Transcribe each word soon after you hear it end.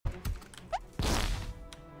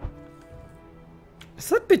Is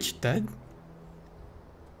that bitch dead?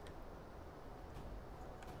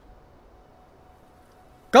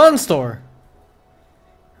 Gun store!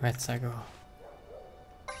 Let's go.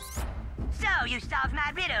 So, you solved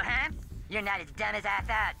my riddle, huh? You're not as dumb as I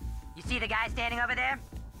thought. You see the guy standing over there?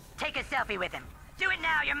 Take a selfie with him. Do it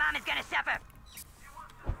now, your mom is gonna suffer.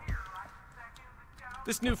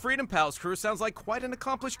 This new Freedom Pals crew sounds like quite an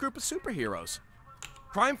accomplished group of superheroes.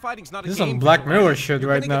 Crime fighting's not a game. This is some Black Mirror shit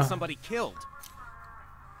right now. Get somebody killed.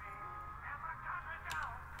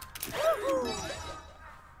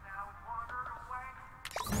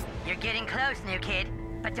 You're getting close, new kid.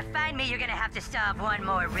 But to find me, you're gonna have to solve one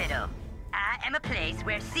more riddle. I am a place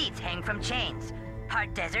where seats hang from chains.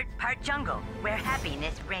 Part desert, part jungle, where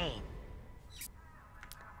happiness reigns.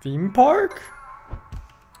 Theme park?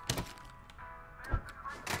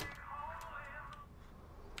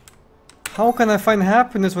 How can I find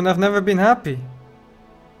happiness when I've never been happy?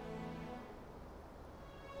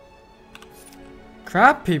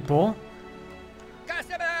 Crap, people.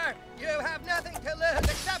 Customer, you have nothing to lose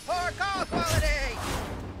except poor call quality.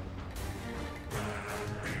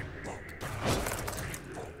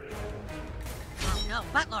 Oh no,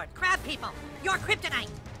 Buttlord, crab people, you're kryptonite.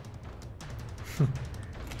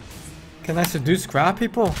 Can I seduce crab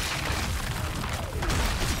people?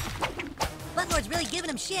 Buttlord's really giving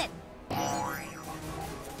him shit.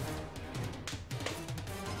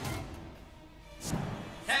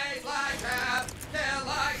 Taste like crab, feel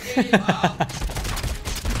like evil.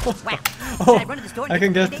 Wow. Oh, Should I run to the store and I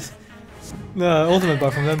can get get the ultimate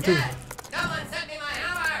bar from them too. Someone sent me my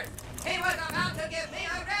hammer. He was about to give me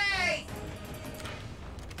a raise.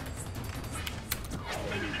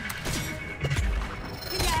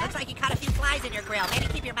 Looks like you caught a few flies in your grill. Maybe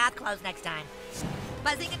keep your mouth closed next time.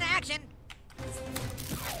 Buzzing into action.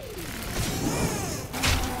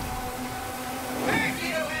 Curse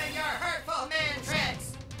you and your hurtful man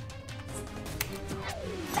tricks.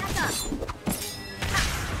 Back up. Ha.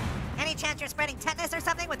 Any chance you're spreading tetanus or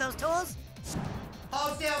something with those tools?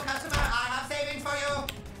 Hold still, customer. I have savings for you.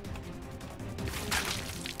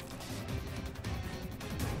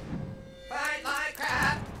 Fight like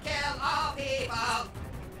crab, kill all people.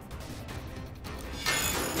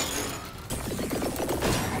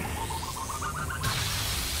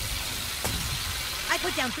 I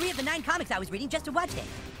put down 3 of the 9 comics I was reading just to watch it.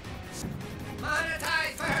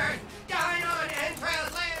 Monetize first. Dine on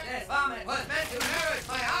entrails later. This vomit was meant to nourish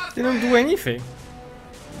my offspring. Didn't do anything.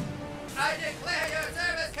 I declare your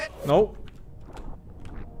service. No.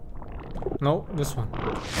 No, this one.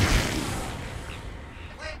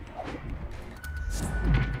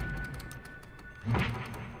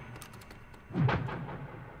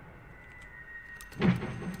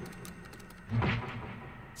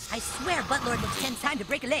 I swear Buttlord looks 10 time to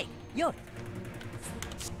break a leg. Yo.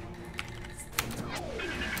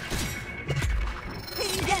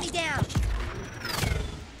 Pinning Danny down.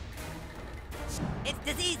 It's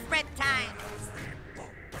disease spread time.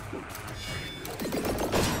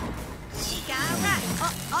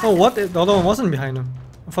 Oh, what? The other one wasn't behind him.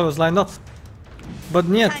 I thought it was lined up. But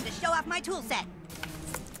yet. Time to show off my tool set.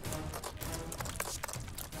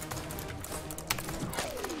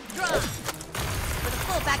 Draw. With a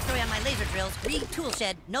full backstory on my laser drills, read Tool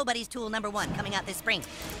Shed, Nobody's Tool #1, coming out this spring.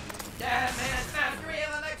 Dead man's mastery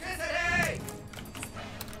of electricity.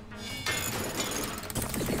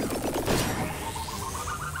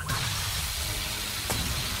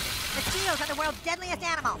 Mosquitoes are the world's deadliest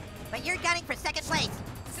animal, but you're gunning for second place.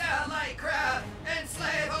 Sell like crab,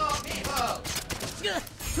 enslave all people. Ugh,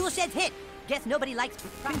 Tool Shed's hit. Guess nobody likes.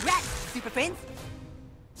 Congrats, super friends.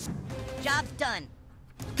 Job's done.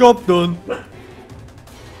 Job done.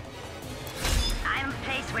 I'm a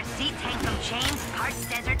place where seats hang from chains, part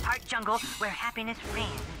desert, part jungle, where happiness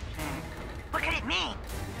reigns. What could it mean?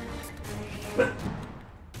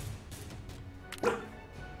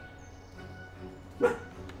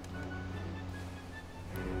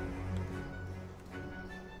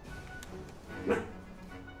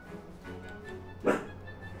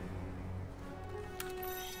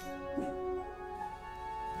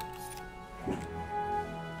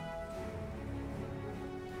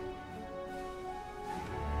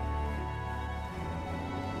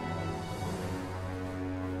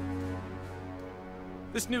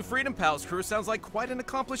 This new Freedom Pals crew sounds like quite an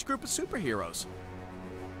accomplished group of superheroes.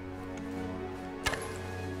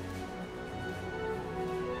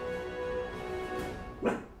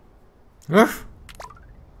 Ugh.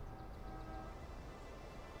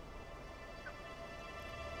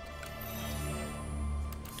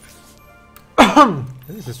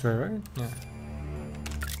 This is this way, right? Yeah.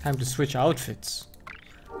 Time to switch outfits.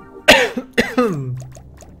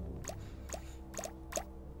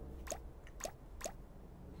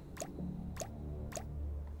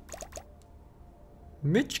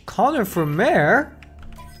 Connor for mayor?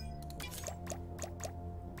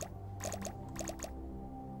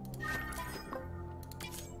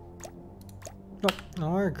 Oh,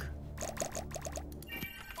 arg.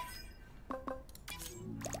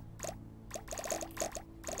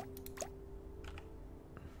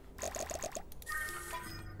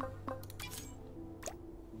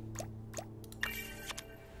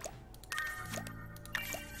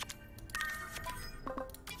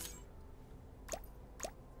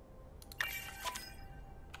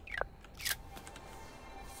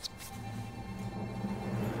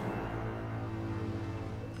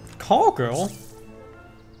 Call girl?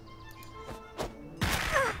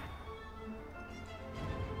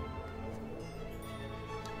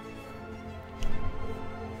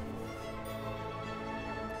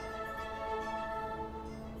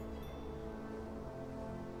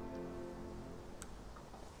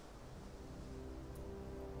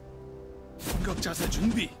 공격 자세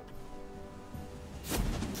준비.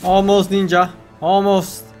 Almost, ninja.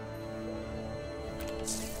 Almost.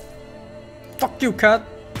 Fuck you, cat.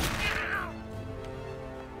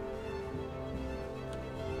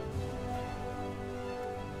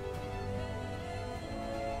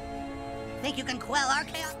 Think you can quell our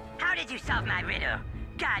chaos? How did you solve my riddle?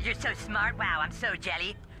 God, you're so smart. Wow, I'm so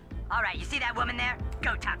jelly. All right, you see that woman there?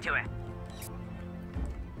 Go talk to her.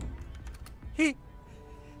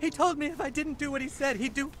 He told me if I didn't do what he said,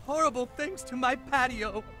 he'd do horrible things to my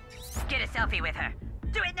patio. Get a selfie with her.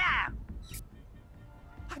 Do it now!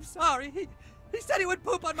 I'm sorry. He said he would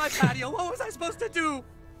poop on my patio. What was I supposed to do?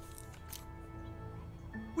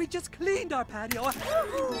 We just cleaned our patio.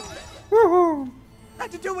 Woohoo!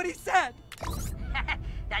 Had to do what he said.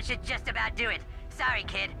 That should just about do it. Sorry,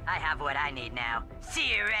 kid. I have what I need now. See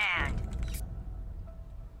you around.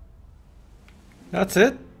 That's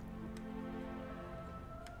it?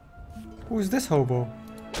 Who's this hobo?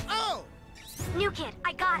 Oh! New kid,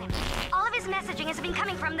 I got him. All of his messaging has been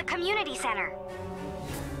coming from the community center.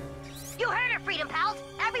 You heard her, Freedom Pals!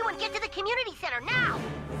 Everyone get to the community center now!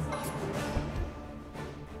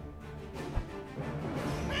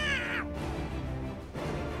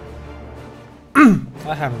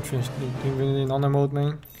 I haven't finished Divinity in honor mode,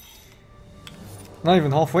 man. Not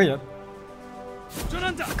even halfway yet.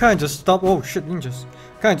 I kinda just stopped. Oh shit, ninjas.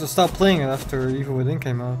 Kinda just stopped playing it after Evil Within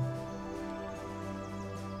came out.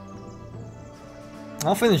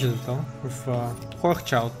 I'll finish it though with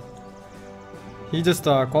Horchchild. He just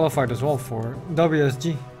qualified as well for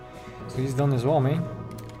WSG, so he's done as well, man.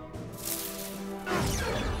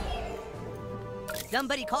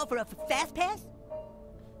 Somebody call for a fast pass?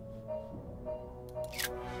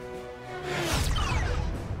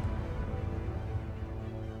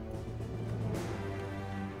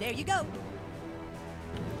 There you go.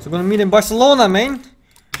 So we're gonna meet in Barcelona, man.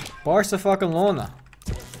 Barca-fucking-Lona.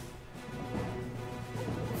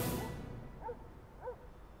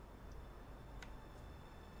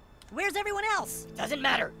 Where's everyone else? Doesn't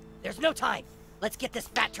matter. There's no time. Let's get this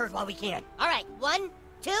fat turd while we can. All right, 1,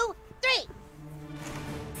 2, 3.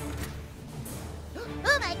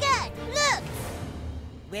 Oh my God! Look.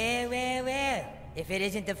 Well. If it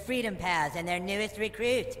isn't the Freedom Pals and their newest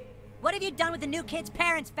recruit. What have you done with the new kid's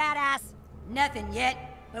parents, fat ass? Nothing yet.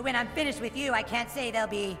 But when I'm finished with you, I can't say they'll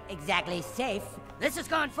be exactly safe. This has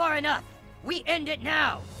gone far enough. We end it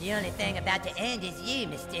now. The only thing about to end is you,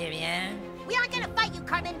 Mysterion. We aren't gonna fight you,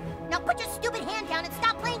 Cartman. Now put your stupid hand down and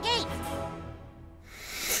stop playing games.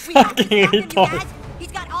 We have to stop him, you guys.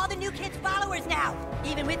 He's got all the new kids' followers now.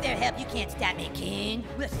 Even with their help, you can't stop me, King.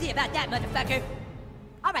 We'll see about that, motherfucker.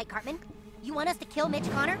 All right, Cartman. You want us to kill Mitch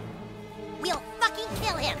Connor? We'll fucking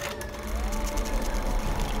kill him.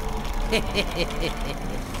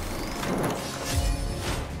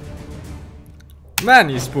 Man,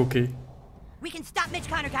 he's spooky. We can stop Mitch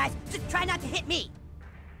Connor, guys. Just try not to hit me.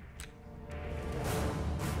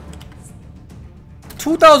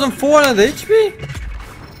 2,400 HP?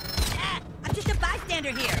 I'm just a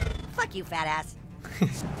bystander here. Fuck you, fat ass.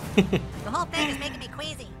 The whole thing is making me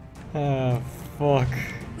queasy. Oh, fuck.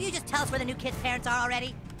 Will you just tell us where the new kid's parents are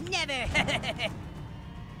already? Never.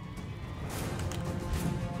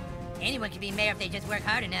 Anyone can be mayor if they just work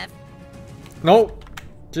hard enough. No.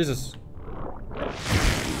 Jesus.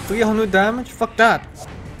 300 damage? Fuck that.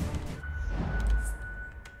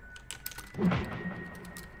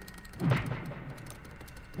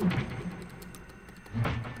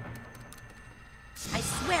 I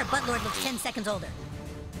swear Buttlord looks 10 seconds older.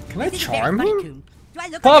 Can I Is he very charm funny, him? Coon? Do I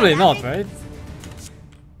look Probably like not, I'm right?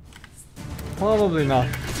 Probably not.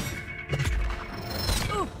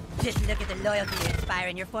 Ooh, just look at the loyalty you inspire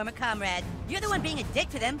in your former comrades. You're the one being a dick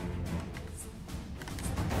to them.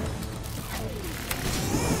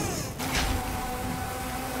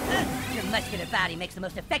 muscular body makes the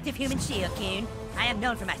most effective human shield, Coon. I am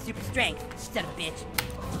known for my super strength, son of a bitch.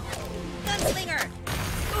 Gunslinger!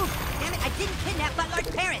 Ooh, damn it, I didn't kidnap Butlar's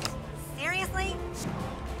parents! Seriously?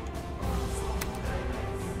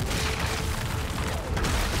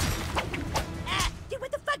 Ah, dude,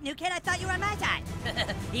 what the fuck, new kid? I thought you were on my side.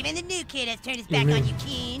 Even the new kid has turned his back on you,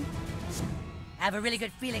 Keen. I have a really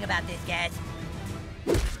good feeling about this, guys.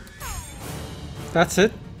 That's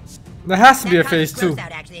it? There has to be a phase 2.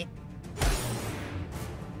 Out, actually.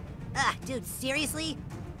 Dude, seriously?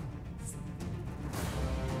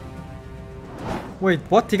 Wait,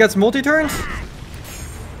 what? He gets multi-turns?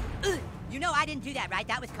 You know I didn't do that, right?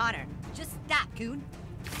 That was Connor. Just stop, Coon.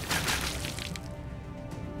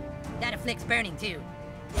 That afflicts burning, too.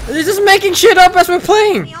 He's just making shit up as we're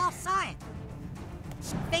playing! We all saw it.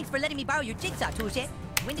 Thanks for letting me borrow your jigsaw tool, shit.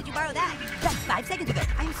 When did you borrow that? That's 5 seconds ago.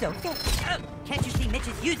 I'm so fit. Can't you see Mitch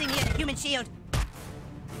is using me as a human shield?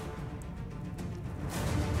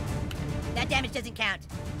 That damage doesn't count.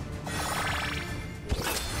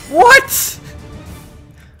 What?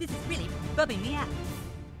 This is really bumming me out.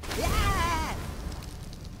 Yeah!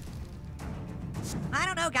 I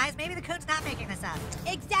don't know, guys. Maybe the code's not making this up.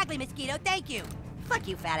 Exactly, Mosquito. Thank you. Fuck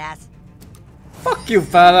you, fat ass. Fuck you,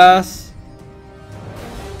 fat ass.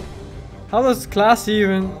 How does class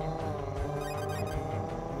even?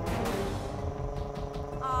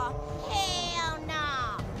 Oh, hell no.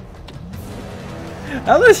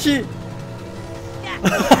 How does she?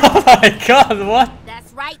 Oh my god, what?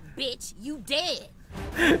 That's right, bitch. You dead.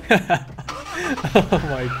 Oh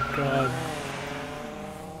my god.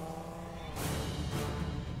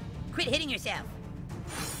 Quit hitting yourself.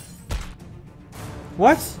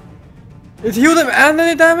 What? It healed him and then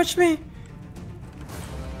it damaged me?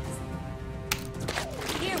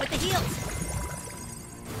 Here with the heals.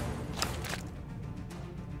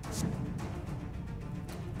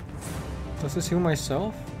 Does this heal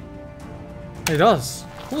myself? It does.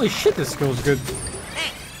 Holy shit, this skill is good.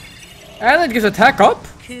 Thanks. And it gives attack up?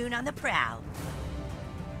 Coon on the prowl.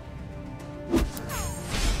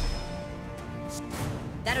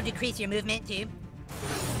 That'll decrease your movement too.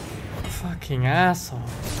 Fucking asshole.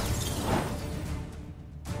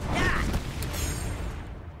 Ah!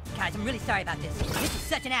 Guys, I'm really sorry about this. This is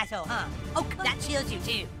such an asshole, huh? Oh, that chills you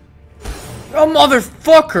too. Oh,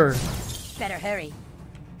 motherfucker! Better hurry.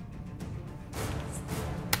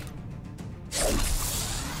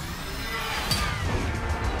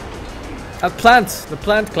 The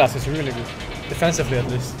plant class is really good. Defensively at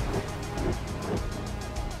least.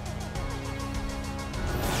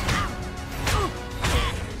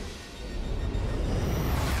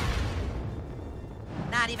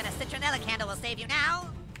 Not even a citronella candle will save you now.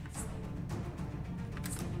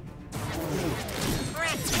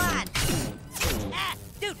 Press 1. Ah,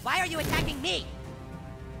 dude, why are you attacking me?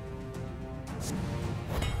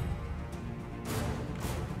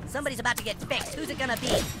 Somebody's about to get fixed. Who's it gonna be?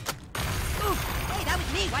 Ooh, hey, that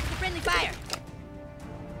was me. Watch the friendly fire.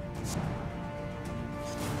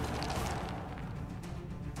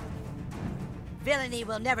 Villainy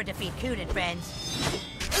will never defeat Coon and friends.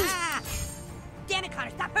 Ah! Damn it, Connor,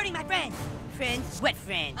 stop hurting my friends! Friends? What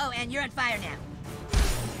friends? Oh, and you're on fire now.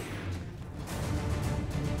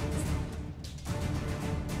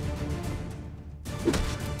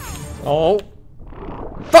 Oh.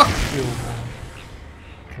 Fuck you!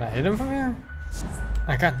 Can I hit him from here?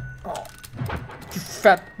 I can. Oh. You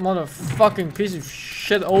fat motherfucking piece of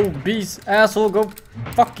shit, old beast, asshole, go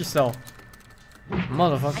fuck yourself.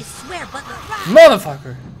 Motherfucker. I swear, Butler.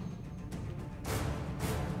 Motherfucker!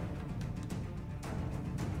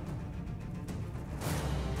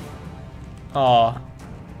 Aw.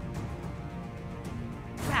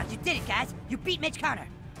 Wow, you did it, guys. You beat Mitch Connor.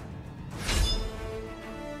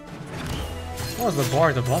 What was the bar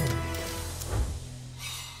at the bottom?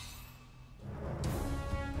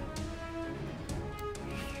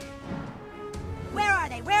 Where are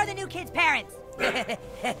they? Where are the new kid's parents?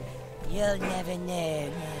 You'll never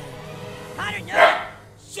know. Connor, no!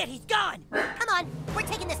 Shit, he's gone! Come on, we're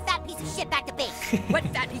taking this fat piece of shit back to base. What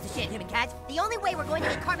fat piece of shit, human cat? The only way we're going to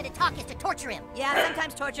get Carmen to talk is to torture him. Yeah,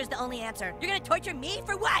 sometimes torture's the only answer. You're gonna torture me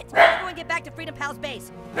for what? Everyone get back to Freedom Pal's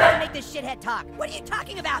base. We have to make this shithead talk. What are you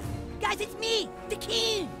talking about? Guys, it's me, the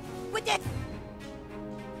king! With this...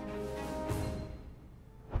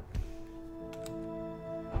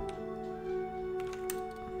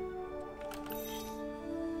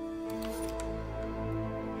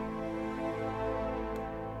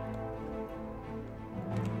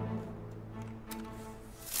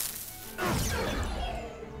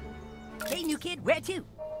 Hey, new kid, where to?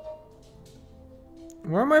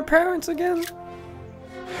 Where are my parents again?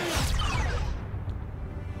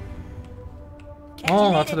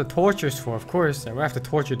 Oh, that's what the torture's for, of course. We have to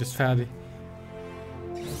torture this fatty.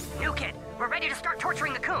 New kid, we're ready to start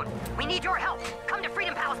torturing the coon. We need your help. Come to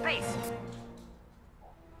Freedom Palace base.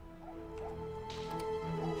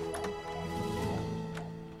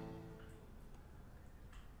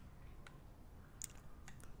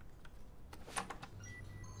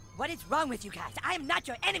 What is wrong with you guys? I am not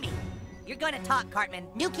your enemy. You're gonna talk, Cartman.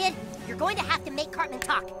 New kid, you're going to have to make Cartman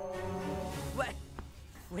talk. What?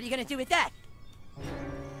 What are you gonna do with that?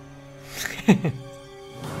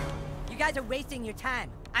 You guys are wasting your time.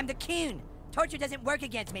 I'm the coon. Torture doesn't work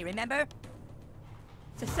against me, remember?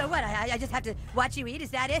 So what? I just have to watch you eat?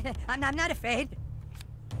 Is that it? I'm not afraid.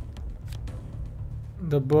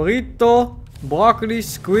 The burrito, broccoli,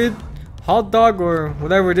 squid, hot dog, or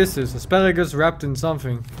whatever this is. Asparagus wrapped in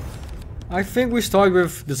something. I think we start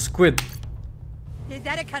with the squid. Is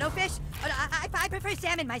that a cuttlefish? Oh, no, I prefer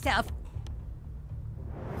salmon myself.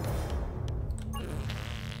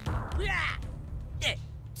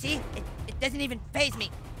 See? It doesn't even faze me.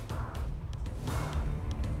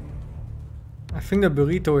 I think the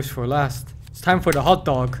burrito is for last. It's time for the hot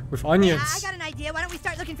dog with onions. I got an idea. Why don't we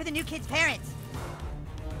start looking for the new kid's parents?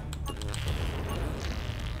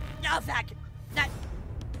 No, fuck.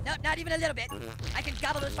 Not even a little bit. I can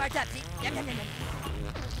gobble those parts up. See? Yum, yum, yum, yum.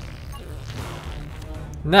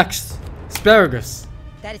 Next, asparagus.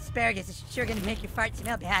 That asparagus is sure gonna make your fart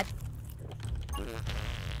smell bad.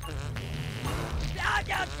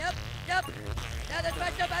 Nope. No, those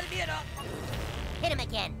parts don't bother me at all. Hit him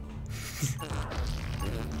again.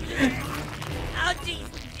 Oh, jeez.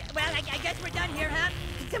 Well, I guess we're done here, huh?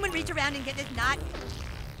 Can someone reach around and get this knot?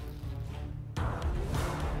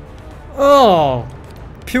 Oh,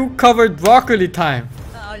 puke-covered broccoli time.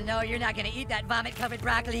 Oh, no, you're not gonna eat that vomit-covered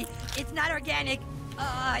broccoli. It's not organic.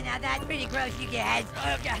 Oh, now that's pretty gross, you guys.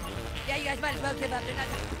 Oh, God. Yeah, you guys might as well give up. They're not...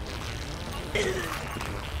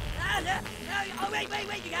 no. Oh, wait,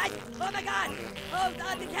 you guys. Oh, my God. Oh,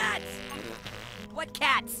 the cats. What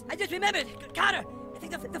cats? I just remembered. Connor, I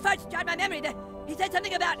think the fudge jarred my memory. He said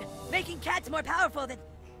something about making cats more powerful.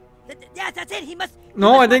 Yes, that's it. He must...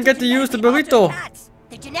 No, I didn't get to use the burrito.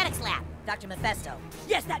 The genetics lab. Dr. Mephisto.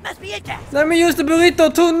 Yes, that must be it, Cass. Let me use the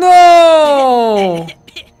burrito too. No!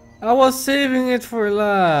 I was saving it for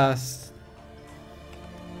last.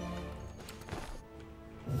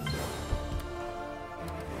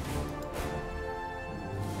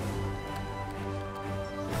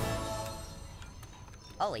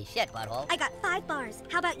 Holy shit, butthole. I got 5 bars.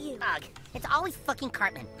 How about you? Ugh, it's always fucking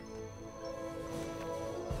Cartman.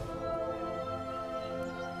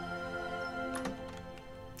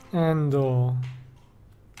 And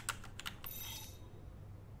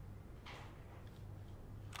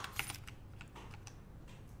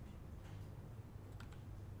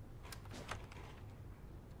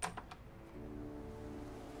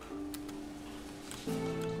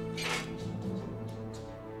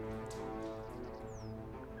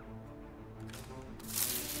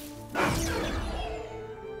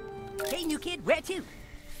Hey, new kid, where to?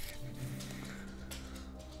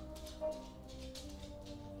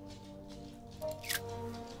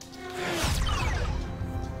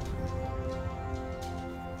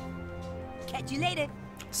 Catch you later.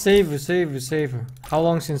 Save. How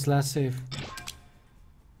long since last save?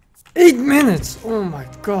 8 minutes! Oh my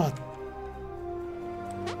god.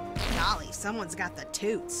 Golly, someone's got the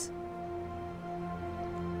toots.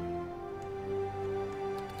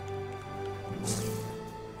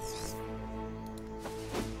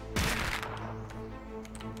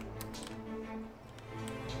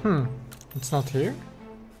 It's not here?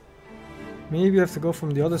 Maybe I have to go from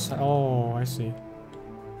the other side. Oh, I see.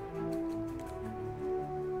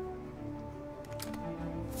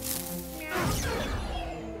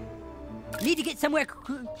 Need to get somewhere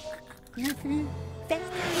fast.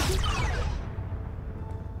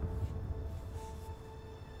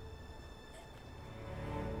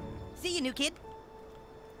 See you, new kid.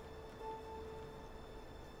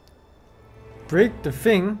 Break the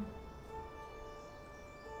thing.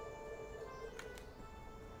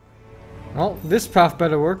 Well, this path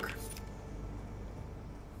better work.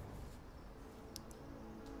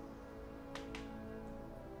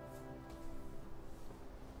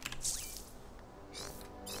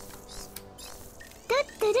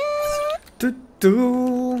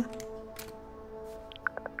 Do-do.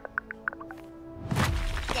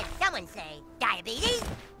 Did someone say diabetes?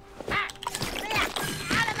 Out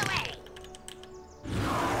of the way!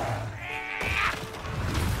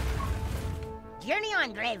 Journey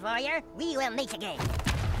on, Grave Warrior. We will meet again.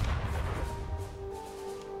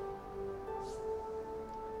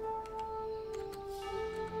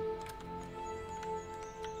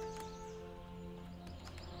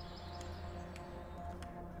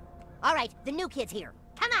 All right, the new kid's here.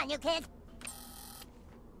 Come on, new kid.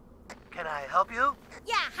 Can I help you?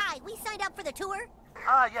 Yeah, hi. We signed up for the tour.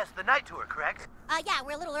 Ah, yes, the night tour, correct? Yeah,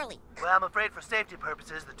 we're a little early. Well, I'm afraid for safety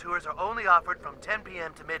purposes, the tours are only offered from 10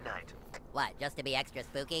 p.m. to midnight. What, just to be extra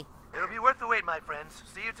spooky? It'll be worth the wait, my friends.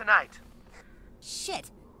 See you tonight.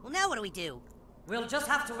 Shit. Well, now what do we do? We'll just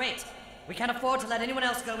have to wait. We can't afford to let anyone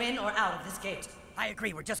else go in or out of this gate. I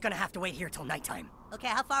agree, we're just gonna have to wait here till nighttime. Okay,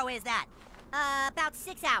 how far away is that? About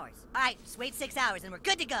 6 hours. All right, just wait 6 hours and we're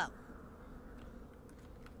good to go.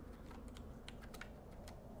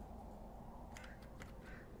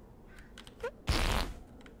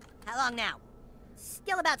 How long now?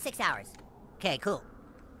 Still about 6 hours. Okay, cool.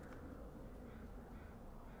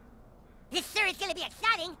 This sure is gonna be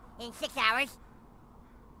exciting in 6 hours.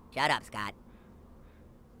 Shut up, Scott.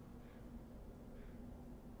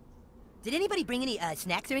 Did anybody bring any,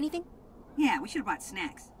 snacks or anything? Yeah, we should have bought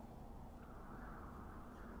snacks.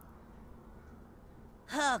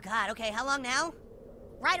 Oh, God, okay, how long now?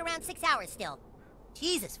 Right around 6 hours still.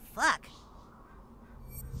 Jesus, fuck.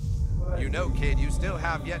 You know, kid, you still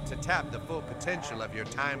have yet to tap the full potential of your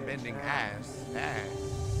time-bending ass.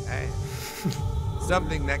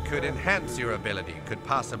 Something that could enhance your ability, could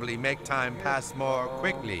possibly make time pass more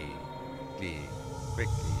quickly.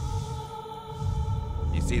 Quickly.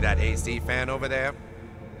 You see that AC fan over there?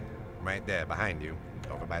 Right there, behind you,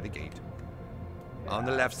 over by the gate. On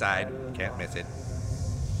the left side, can't miss it.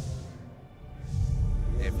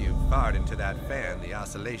 If you fart into that fan, the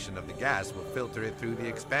oscillation of the gas will filter it through the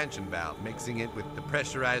expansion valve, mixing it with the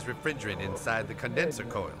pressurized refrigerant inside the condenser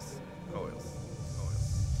coils.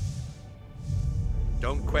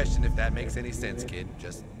 Don't question if that makes any sense, kid.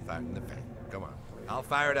 Just fart in the fan. Come on. I'll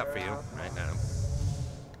fire it up for you right now.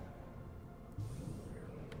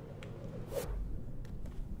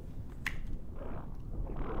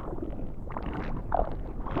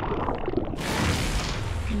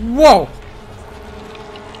 Whoa!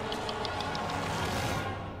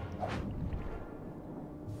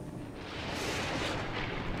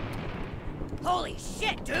 Holy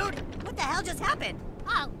shit, dude! What the hell just happened?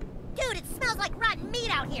 Oh, dude, it smells like rotten meat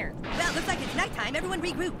out here. Well, looks like it's nighttime. Everyone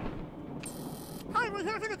regroup. Hi, we're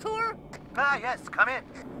here for the tour. Ah, yes, come in.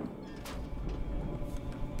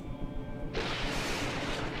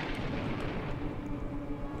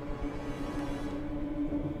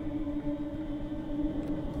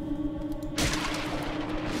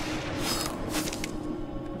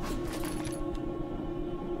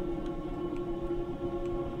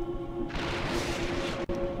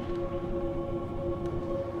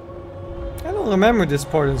 I don't remember this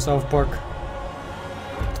part in South Park.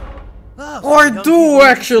 Oh, Or I do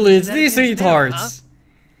actually, it's these retards. Huh?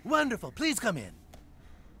 Wonderful, please come in.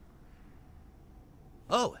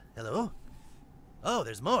 Oh, hello. Oh,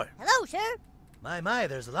 there's more. Hello, sir. My,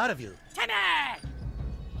 there's a lot of you. Timmy!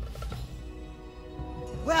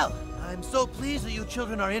 Well, I'm so pleased that you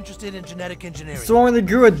children are interested in genetic engineering. So when they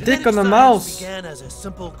grew a dick on the Genetic mouse. science began as a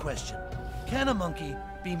simple question. Can a monkey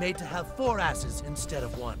be made to have 4 asses instead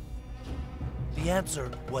of 1? The answer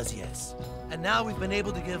was yes. And now we've been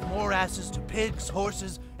able to give more asses to pigs,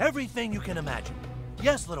 horses, everything you can imagine.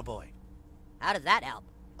 Yes, little boy. How does that help?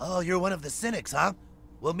 Oh, you're one of the cynics, huh?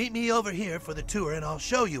 Well, meet me over here for the tour and I'll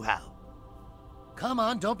show you how. Come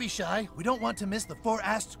on, don't be shy. We don't want to miss the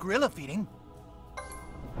 4-assed gorilla feeding.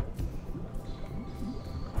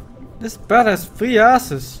 This bat has 3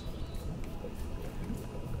 asses.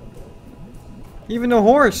 Even a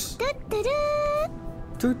horse. Toot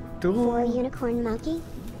toot. 4 unicorn monkey,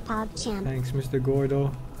 Pog Champ. Thanks, Mr.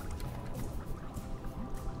 Gordo.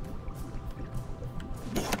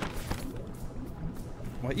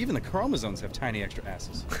 Well, even the chromosomes have tiny extra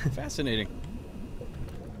asses. Fascinating.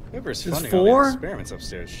 Whoever's There's funding all these 4? experiments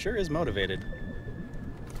upstairs sure is motivated.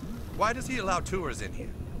 Why does he allow tours in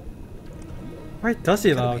here? Why does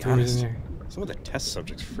he allow Gotta be tours honest, in here? some of the test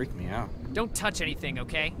subjects freak me out. Don't touch anything,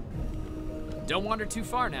 okay? Don't wander too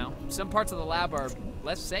far now. Some parts of the lab are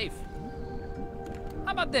less safe.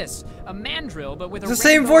 How about this? A mandrill, but with It's a the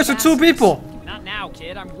same rainbow voice of with 2 asses. people. Not now,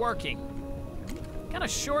 kid. I'm working. Kinda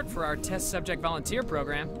short for our test subject volunteer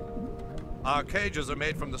program. Our cages are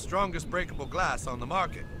made from the strongest breakable glass on the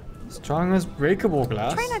market. Strongest breakable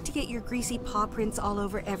glass. Try not to get your greasy paw prints all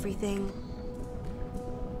over everything.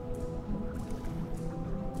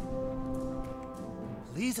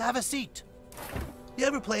 Please have a seat. You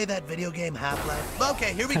ever play that video game Half-Life?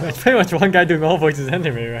 Okay, here we go. That's pretty much one guy doing all voices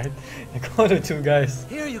anyway, right? Like one or 2 guys.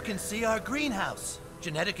 Here you can see our greenhouse.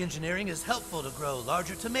 Genetic engineering is helpful to grow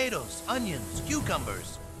larger tomatoes, onions,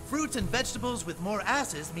 cucumbers. Fruits and vegetables with more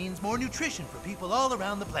asses means more nutrition for people all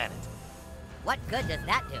around the planet. What good does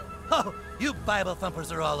that do? Oh, you Bible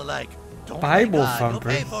thumpers are all alike. Don't Bible play God,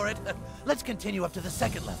 thumpers? You'll pay for it. Let's continue up to the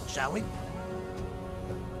second level, shall we?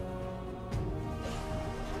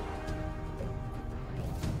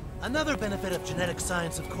 Another benefit of genetic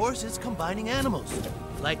science, of course, is combining animals.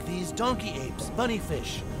 Like these donkey apes, bunny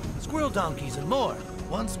fish, squirrel donkeys, and more.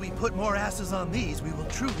 Once we put more asses on these, we will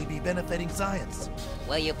truly be benefiting science.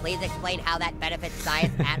 Will you please explain how that benefits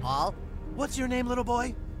science at all? What's your name, little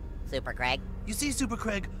boy? Super Craig. You see, Super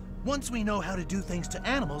Craig, once we know how to do things to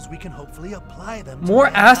animals, we can hopefully apply them to More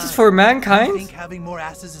asses for You mankind? think having more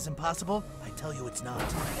asses is impossible? I tell you it's not.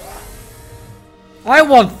 I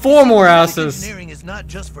want 4 more asses. Engineering is not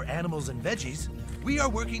just for animals and veggies. We are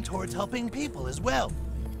working towards helping people as well.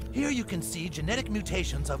 Here you can see genetic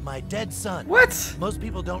mutations of my dead son. What? Most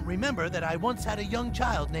people don't remember that I once had a young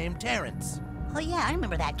child named Terrence. Oh yeah, I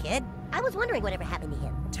remember that kid. I was wondering whatever happened to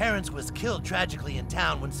him. Terrence was killed tragically in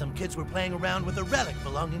town when some kids were playing around with a relic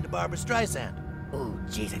belonging to Barbara Streisand. Oh,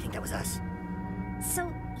 jeez, I think that was us.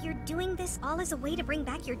 So, you're doing this all as a way to bring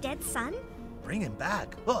back your dead son? Bring him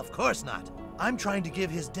back? Well, of course not. I'm trying to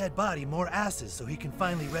give his dead body more asses so he can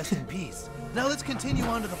finally rest in peace. Now let's continue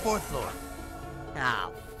on to the 4th floor.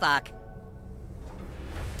 Oh, fuck.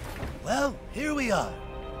 Well, here we are.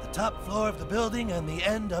 The top floor of the building and the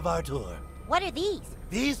end of our tour. What are these?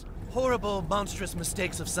 These horrible, monstrous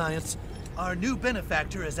mistakes of science. Our new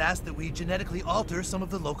benefactor has asked that we genetically alter some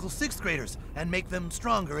of the local 6th graders and make them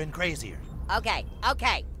stronger and crazier. Okay.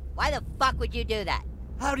 Why the fuck would you do that?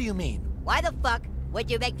 How do you mean? Why the fuck would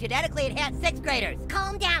you make genetically enhanced 6th graders?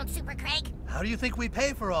 Calm down, Super Craig. How do you think we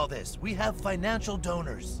pay for all this? We have financial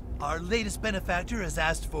donors. Our latest benefactor has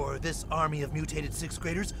asked for this army of mutated 6th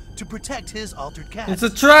graders to protect his altered cats. It's a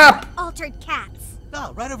trap! Altered cats.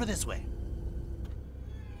 No, right over this way.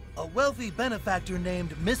 A wealthy benefactor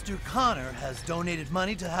named Mr. Connor has donated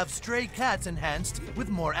money to have stray cats enhanced with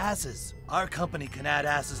more asses. Our company can add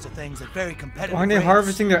asses to things at very competitive Aren't they rates.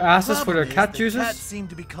 harvesting their asses for their Problem cat is that users? Cats seem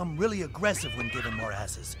to become really aggressive when given more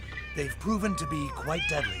asses. They've proven to be quite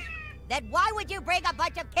deadly. Then why would you bring a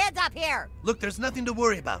bunch of kids up here? Look, there's nothing to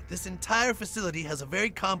worry about. This entire facility has a very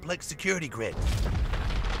complex security grid.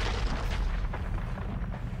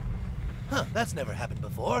 Huh, that's never happened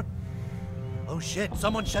before. Oh shit,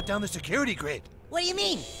 someone shut down the security grid. What do you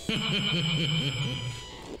mean?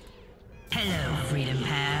 Hello, Freedom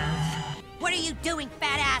Pals. What are you doing,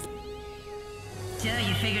 fat ass? So,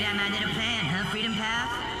 you figured out my little plan, huh, Freedom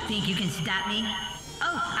Pals? Think you can stop me?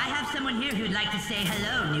 Oh, I have someone here who'd like to say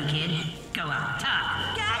hello, new kid. Go on,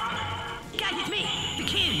 talk. Guys, it's me, the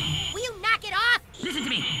King. Will you knock it off? Listen to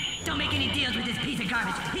me. Don't make any deals with this piece of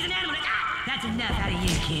garbage. He's an animal. That's enough out of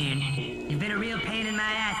you, King. You've been a real pain in my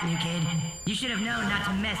ass, new kid. You should have known not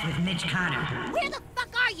to mess with Mitch Connor. Where the fuck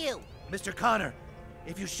are you? Mr. Connor,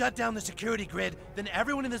 if you shut down the security grid, then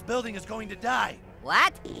everyone in this building is going to die.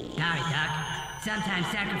 What? Sorry, Doc. Sometimes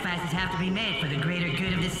sacrifices have to be made for the greater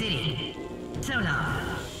good of the city. So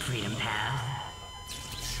long, Freedom Pals.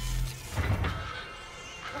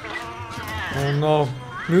 Oh no.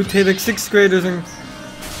 Mutated 6th graders and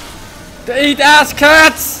they eat ass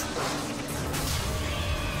cats!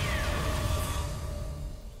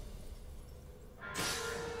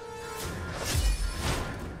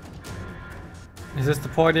 Is this the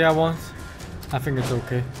party I want? I think it's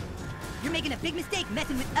okay. You're making a big mistake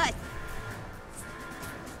messing with us.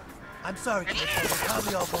 I'm sorry, kids, but we're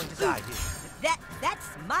probably all going to die here. That's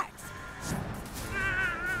smart.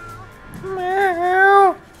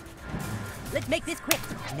 Meow. Let's make this quick.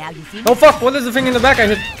 Now you see. Oh fuck, what is the thing in the back I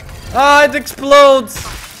hit? Ah, it explodes!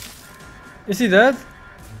 Is he dead?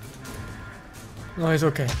 No, he's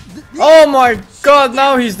okay. Oh my god,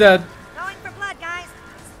 now he's dead. Going for blood, guys.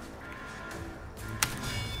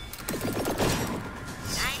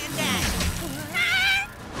 Nine and dead.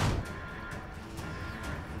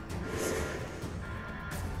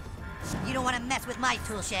 You don't want to mess with my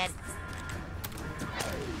tool shed.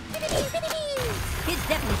 Kids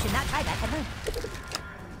definitely should not try that at home.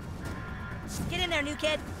 Get in there, new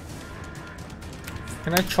kid.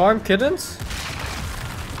 Can I charm kittens?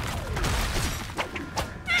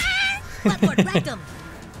 Bloodlord wrecked him.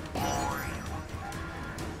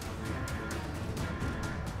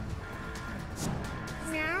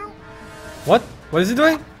 What? What is he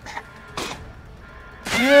doing?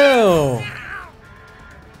 Ew.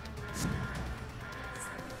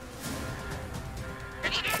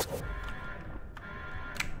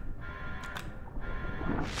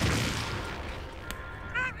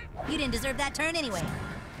 You didn't deserve that turn anyway.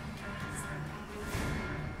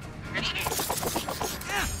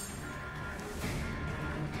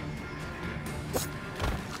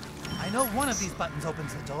 I know one of these buttons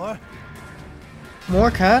opens the door. More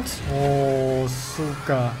cats? Oh,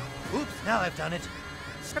 suka. Oops, now I've done it.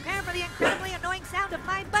 Prepare for the incredibly annoying sound of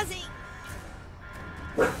my buzzing.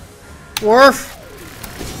 Worf!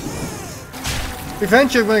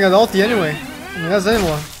 Eventually, we're gonna get ulti anyway. I mean, that's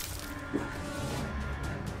anyone.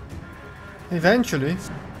 Eventually.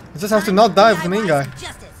 You just have to not die with the main guy.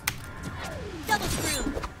 Double screw.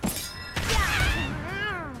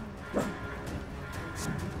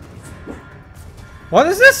 What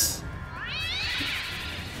is this?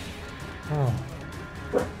 Oh.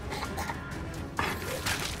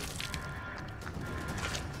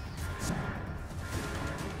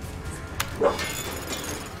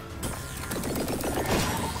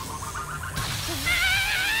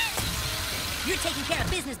 You're taking care of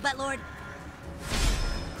business, Buttlord.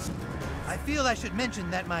 I feel I should mention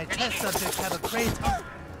that my test subjects have a crazy...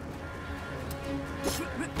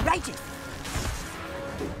 Righteous.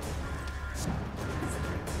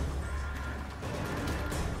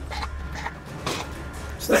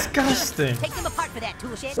 It's disgusting. Take them apart for that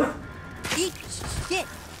tool shed. Eat shit.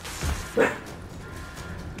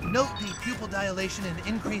 Note the pupil dilation and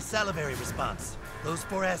increased salivary response. Those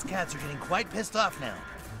 4-ass cats are getting quite pissed off now.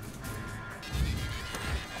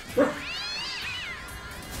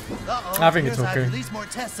 I think it's okay. More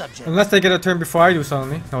test subjects. Unless they get a turn before I do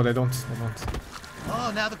suddenly. No, they don't. They don't.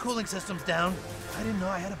 Oh, now the cooling system's down. I didn't know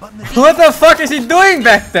I had a button that... What the fuck is he doing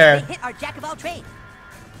back there? They hit our jack of all trades.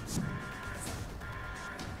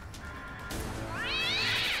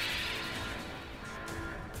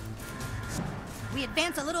 We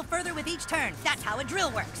advance a little further with each turn. That's how a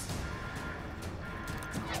drill works.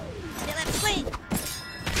 They left swing.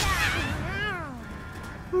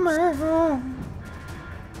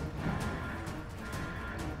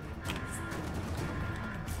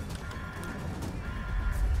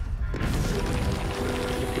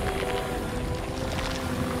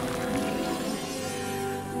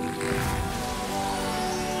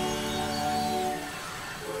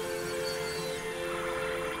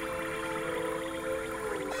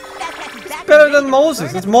 Better than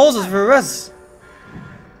Moses. It's Moses for res.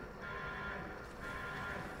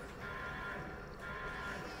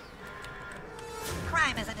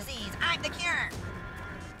 Crime is a disease. I'm the cure.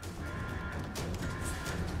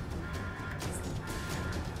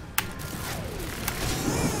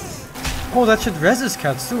 Oh, that shit reses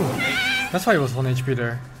cats too. That's why he was 1 HP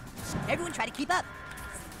there. Everyone try to keep up.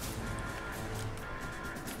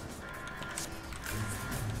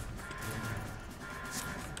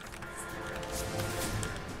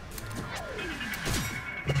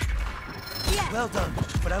 Well done,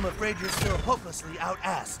 but I'm afraid you're still hopelessly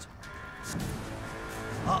out-assed.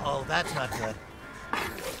 Uh-oh, that's not good.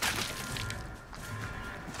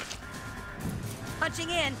 Punching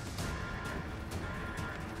in.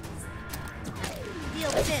 Deal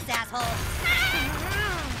with this, asshole.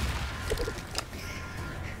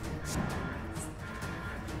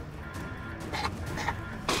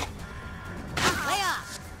 Lay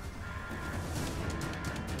off.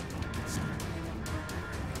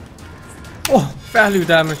 Oh, value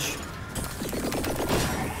damage.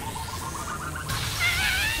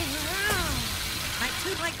 My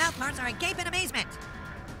two blank mouth parts are agape in amazement.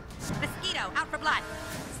 Mosquito, out for blood.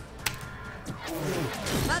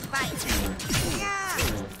 Bug bite. Yeah!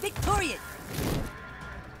 Victorious!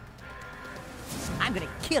 I'm gonna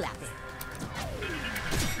kill out there.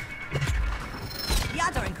 The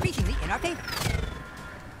odds are increasingly in our favor.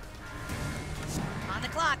 On the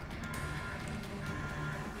clock.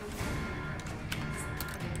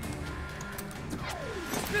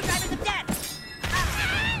 Screwdrivers of death!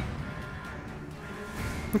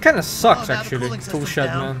 It kinda sucks actually, tool shed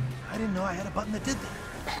man. I didn't know I had a button that did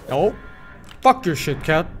that. Oh. Fuck your shit,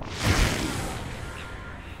 cat.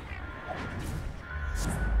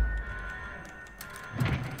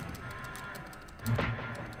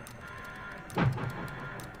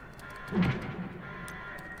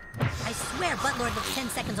 I swear Buttlord looks 10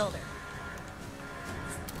 seconds older.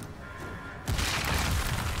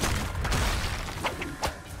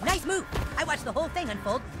 Nice move! I watched the whole thing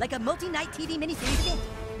unfold like a multi-night TV miniseries event.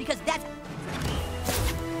 Because that's...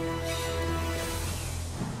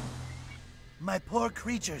 My poor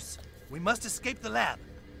creatures. We must escape the lab.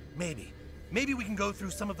 Maybe. Maybe we can go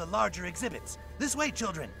through some of the larger exhibits. This way,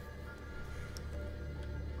 children.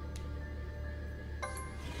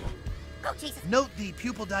 Go, Jesus. Note the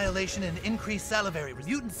pupil dilation and increased salivary.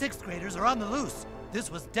 Mutant 6th graders are on the loose.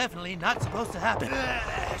 This was definitely not supposed to happen.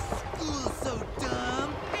 School's so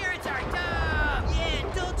dumb. Parents are dumb!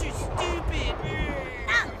 Yeah, adults are stupid.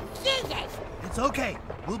 Oh, Jesus! It's okay.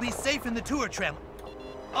 We'll be safe in the tour tram.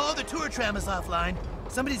 Oh, the tour tram is offline.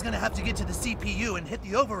 Somebody's gonna have to get to the CPU and hit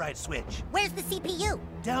the override switch. Where's the CPU?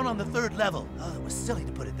 Down on the 3rd level. Oh, it was silly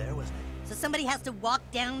to put it there, wasn't it? So somebody has to walk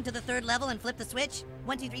down to the 3rd level and flip the switch?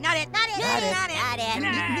 1, 2, 3, not it! Not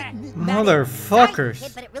it. Motherfuckers.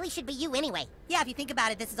 Kid, but it really should be you anyway. Yeah, if you think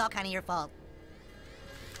about it, this is all kind of your fault.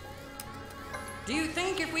 Do you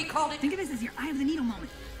think if we called it... Think of this as your eye of the needle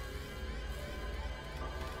moment.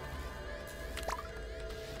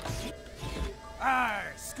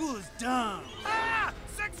 School is dumb. Ah!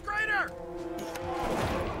 6th grader!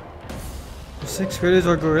 6th graders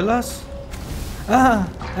are gorillas? Ah,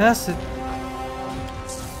 acid.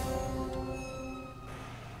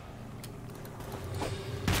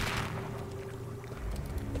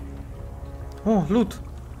 Oh, loot.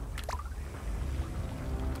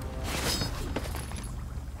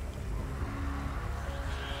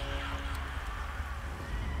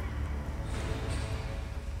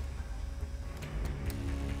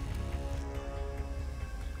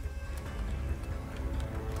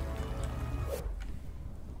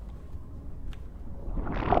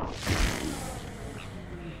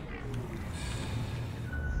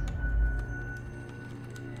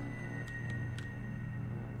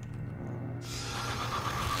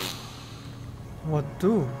 What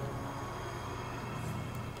do?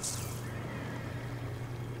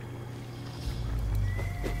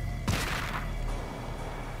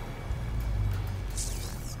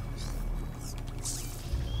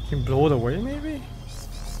 Can blow it away, maybe?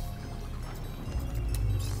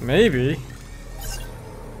 Maybe.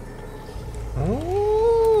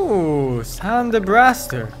 Oh, sound the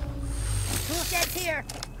blaster. Tool shed's here.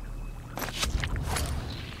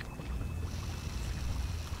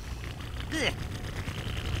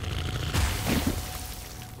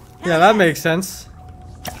 Yeah, that makes sense.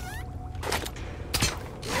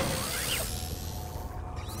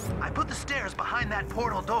 I put the stairs behind that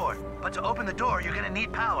portal door, but to open the door, you're gonna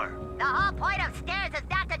need power. The whole point of stairs is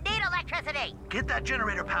not to need electricity. Get that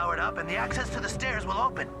generator powered up, and the access to the stairs will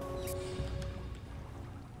open.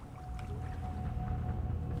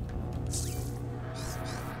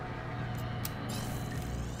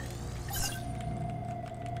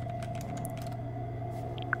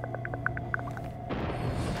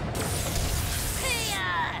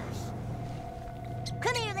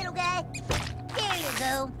 Come here, little guy. There you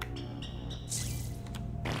go.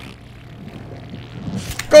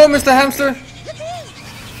 Go, Mr. Hamster!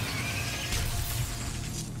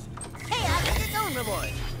 Hey, I got its own reward.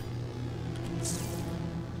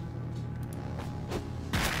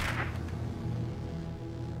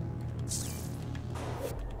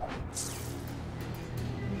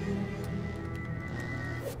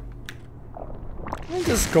 Can I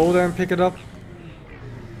just go there and pick it up?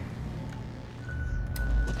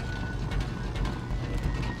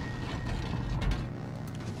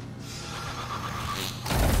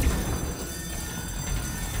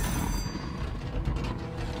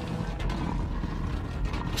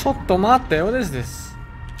 Chotto matte, what is this?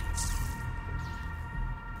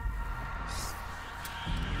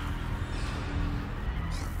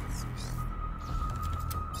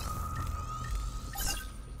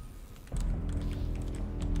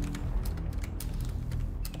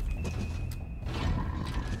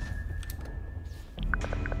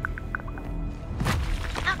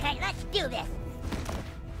 Okay, let's do this.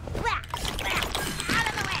 Out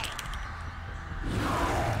of the way.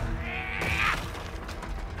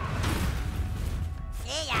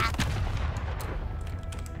 See ya.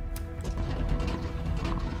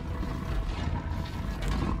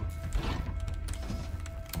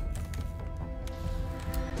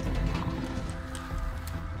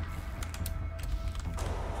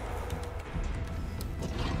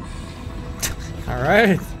 All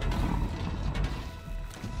right.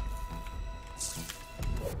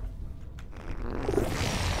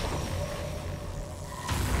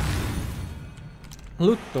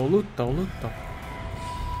 Lutto, lutto, lutto.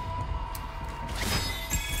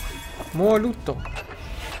 More lutto.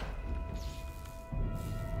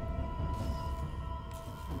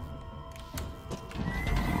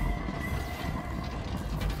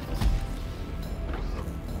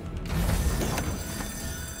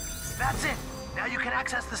 That's it. Now you can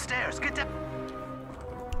access the stairs. Get down.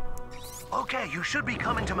 Okay, you should be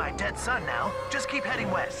coming to my dead son now. Just keep heading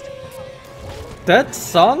west. Dead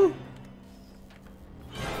son?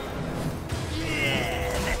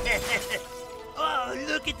 Oh,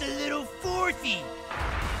 look at the little fourthy.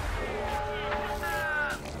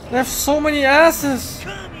 They have so many asses.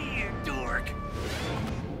 Come here, dork.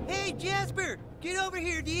 Hey, Jasper, get over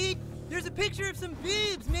here, dude. There's a picture of some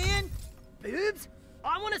boobs, man. Boobs?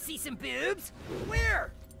 I want to see some boobs.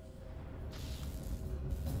 Where?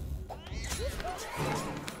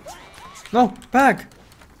 No, back.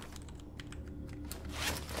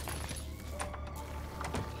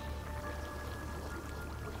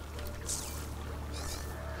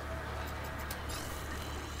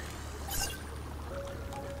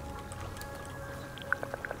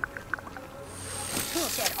 Cool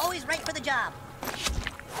kid, always right for the job.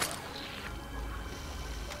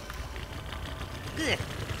 Ugh.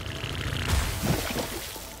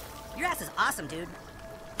 Your ass is awesome, dude.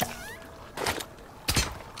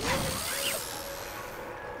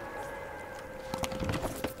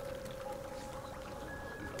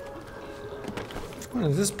 What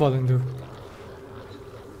does this button do?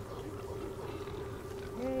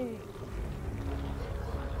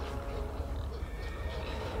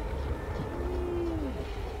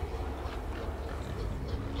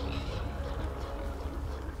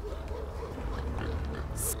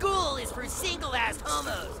 School is for single-ass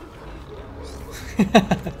homos.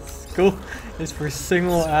 School is for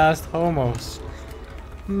single-assed homos.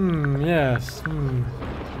 Yes. No,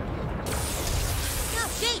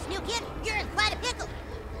 jeez, new kid, you're in quite a pickle.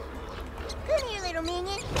 Come here, little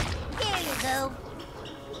minion. There you go.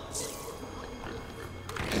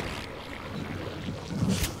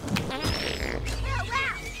 Oh,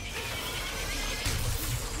 wow.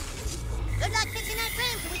 Good luck fixing that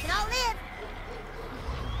frame so we can all live.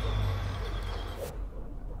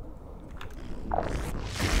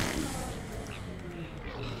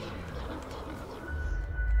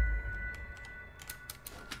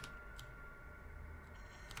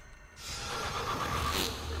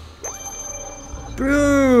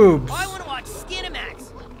 Boobs! I want to watch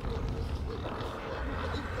Skinamax.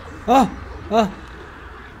 Ah!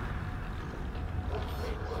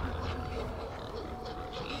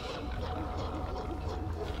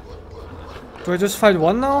 Do I just fight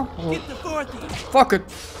one now? Or... Get the fourthy. Fuck it!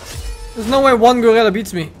 There's no way one gorilla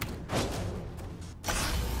beats me.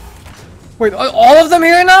 Wait, are all of them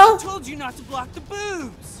here now? I told you not to block the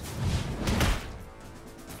boobs.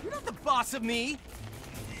 You're not the boss of me.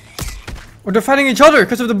 Or they're fighting each other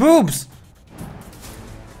because of the boobs.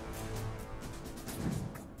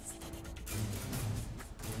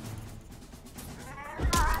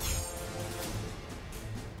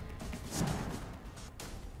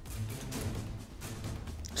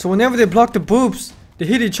 So whenever they block the boobs, they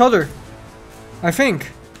hit each other. I think.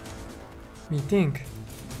 Me think.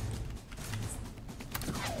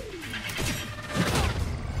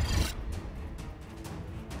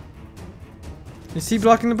 Is he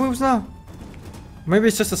blocking the boobs now? Maybe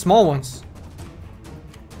it's just the small ones.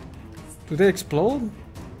 Do they explode?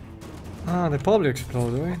 Ah, they probably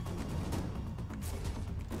explode, right?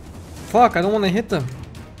 Fuck, I don't want to hit them.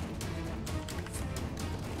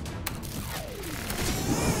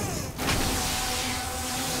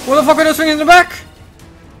 What the fuck are those things in the back?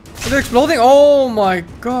 Are they exploding? Oh my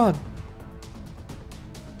god.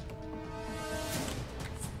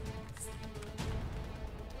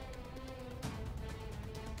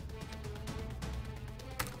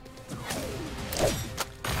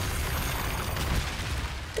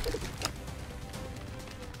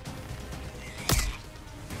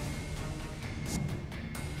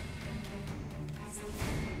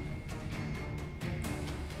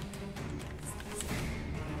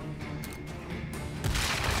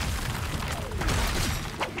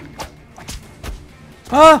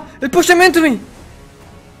 Ah! It pushed him into me!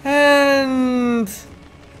 And...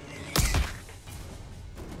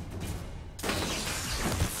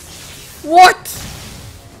 What?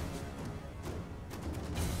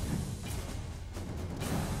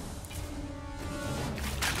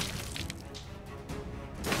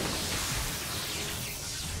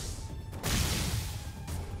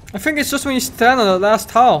 I think it's just when you stand on the last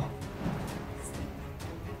tile.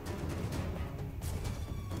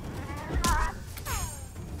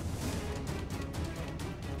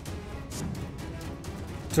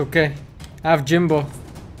 It's okay. I have Jimbo.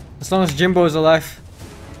 As long as Jimbo is alive,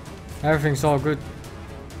 everything's all good.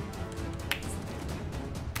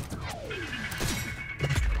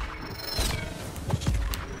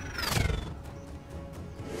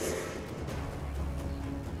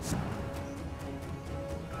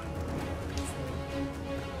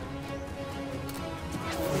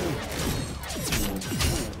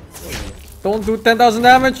 Don't do 10,000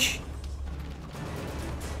 damage.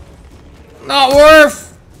 Not worth.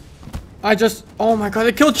 Oh my god,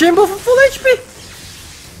 I killed Jimbo for full HP!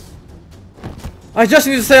 I just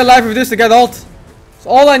need to stay alive with this to get ult. That's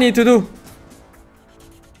all I need to do.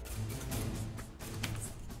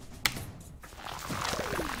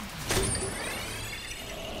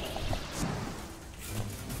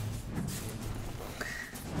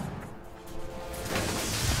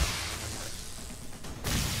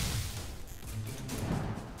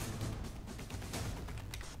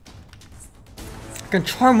 can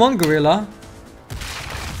charm one gorilla.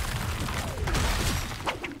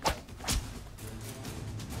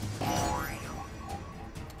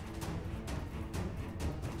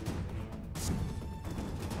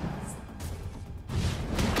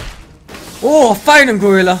 Oh, fight him,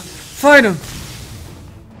 gorilla! Fight him!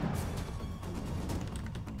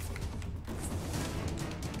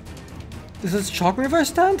 Does it shock me if I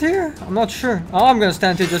stand here? I'm not sure. Oh, I'm gonna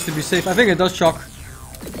stand here just to be safe. I think it does shock.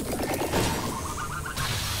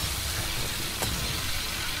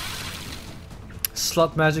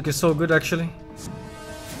 Slot magic is so good, actually.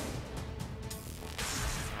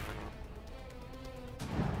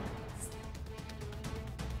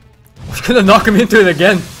 I'm gonna knock him into it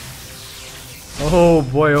again. Oh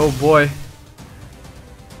boy, oh boy.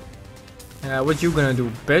 Yeah, what you gonna do,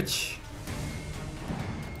 bitch?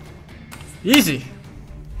 Easy.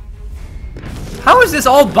 How is this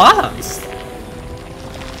all balanced?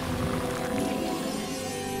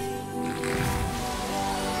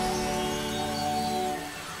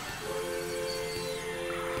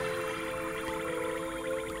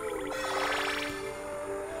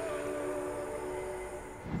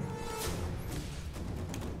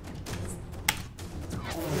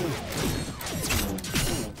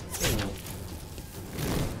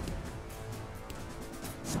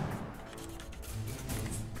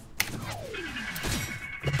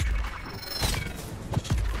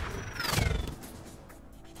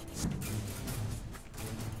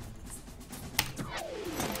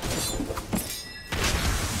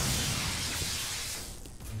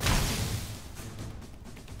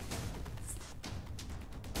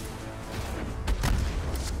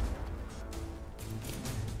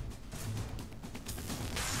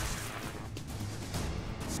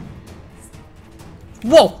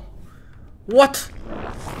 Whoa! What?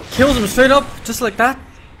 Kills him straight up, just like that?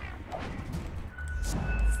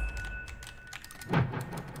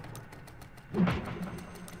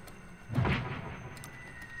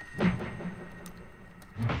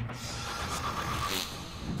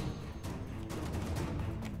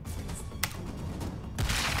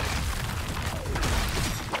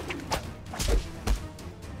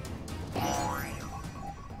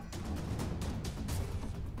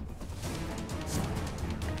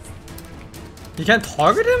 You can't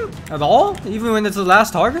target him at all? Even when it's the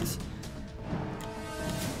last target?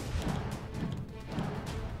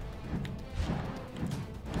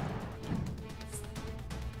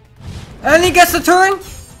 And he gets the turn?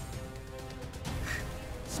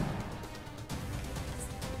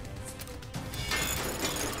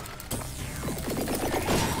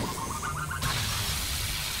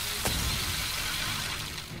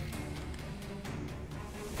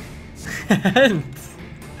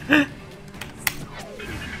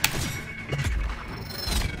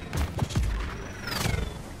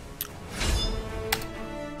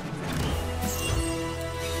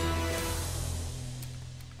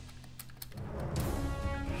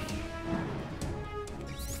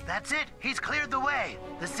 That's it. He's cleared the way.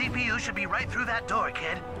 The CPU should be right through that door,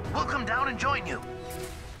 kid. We'll come down and join you.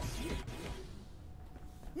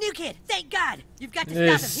 New kid, thank God! You've got to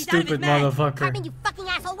This stop him. He's out of his stupid mind. motherfucker. Cartman, you fucking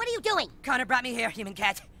asshole! What are you doing? Connor brought me here, human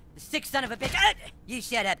cat. The sick son of a bitch. You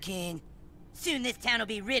shut up, Coon. Soon this town will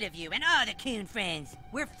be rid of you and all the Coon friends.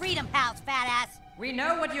 We're freedom pals, fat ass. We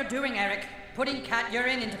know what you're doing, Eric. Putting cat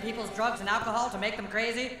urine into people's drugs and alcohol to make them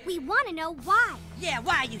crazy. We want to know why. Yeah,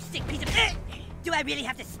 why, you sick piece of... Do I really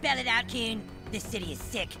have to spell it out, Coon? This city is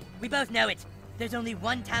sick. We both know it. There's only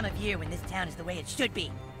one time of year when this town is the way it should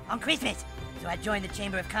be. On Christmas. So I joined the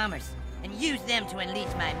Chamber of Commerce and used them to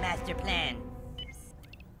unleash my master plan.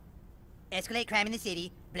 Escalate crime in the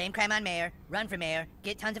city, blame crime on mayor, run for mayor,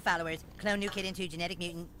 get tons of followers, clone new kid into genetic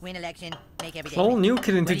mutant, win election, make every day. Clone new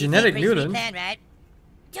kid into genetic mutant? Plan, right?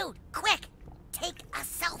 Dude, quick! Take a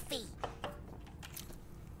selfie!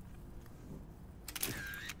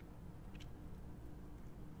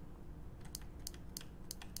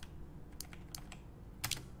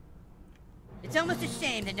 It's almost a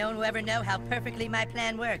shame that no one will ever know how perfectly my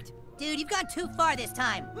plan worked. Dude, you've gone too far this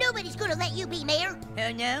time. Nobody's gonna let you be mayor.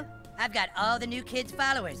 Oh no? I've got all the new kids'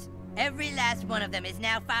 followers. Every last one of them is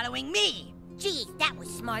now following me. Geez, that was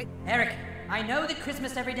smart. Eric, I know that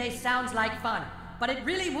Christmas every day sounds like fun, but it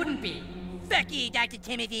really wouldn't be. Fuck you, Dr.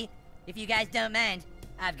 Timothy. If you guys don't mind,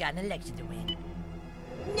 I've got an election to win.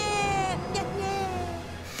 No.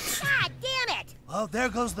 God damn it! Oh, there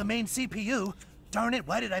goes the main CPU. Darn it,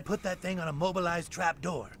 why did I put that thing on a mobilized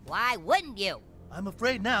trapdoor? Why wouldn't you? I'm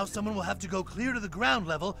afraid now someone will have to go clear to the ground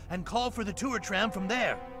level and call for the tour tram from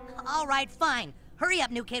there. All right, fine. Hurry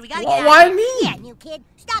up, new kid. We gotta Why get out. me? Yeah, new kid.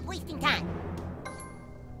 Stop wasting time.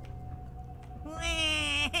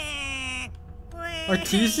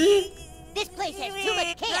 Arteezy? This place has too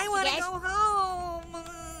much chaos, I want to you guys. go home.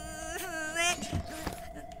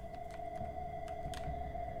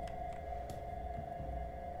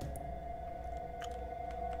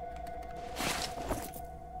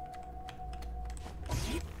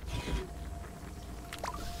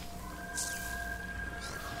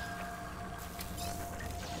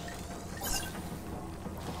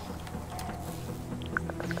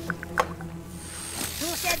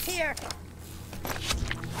 Tool shed's here.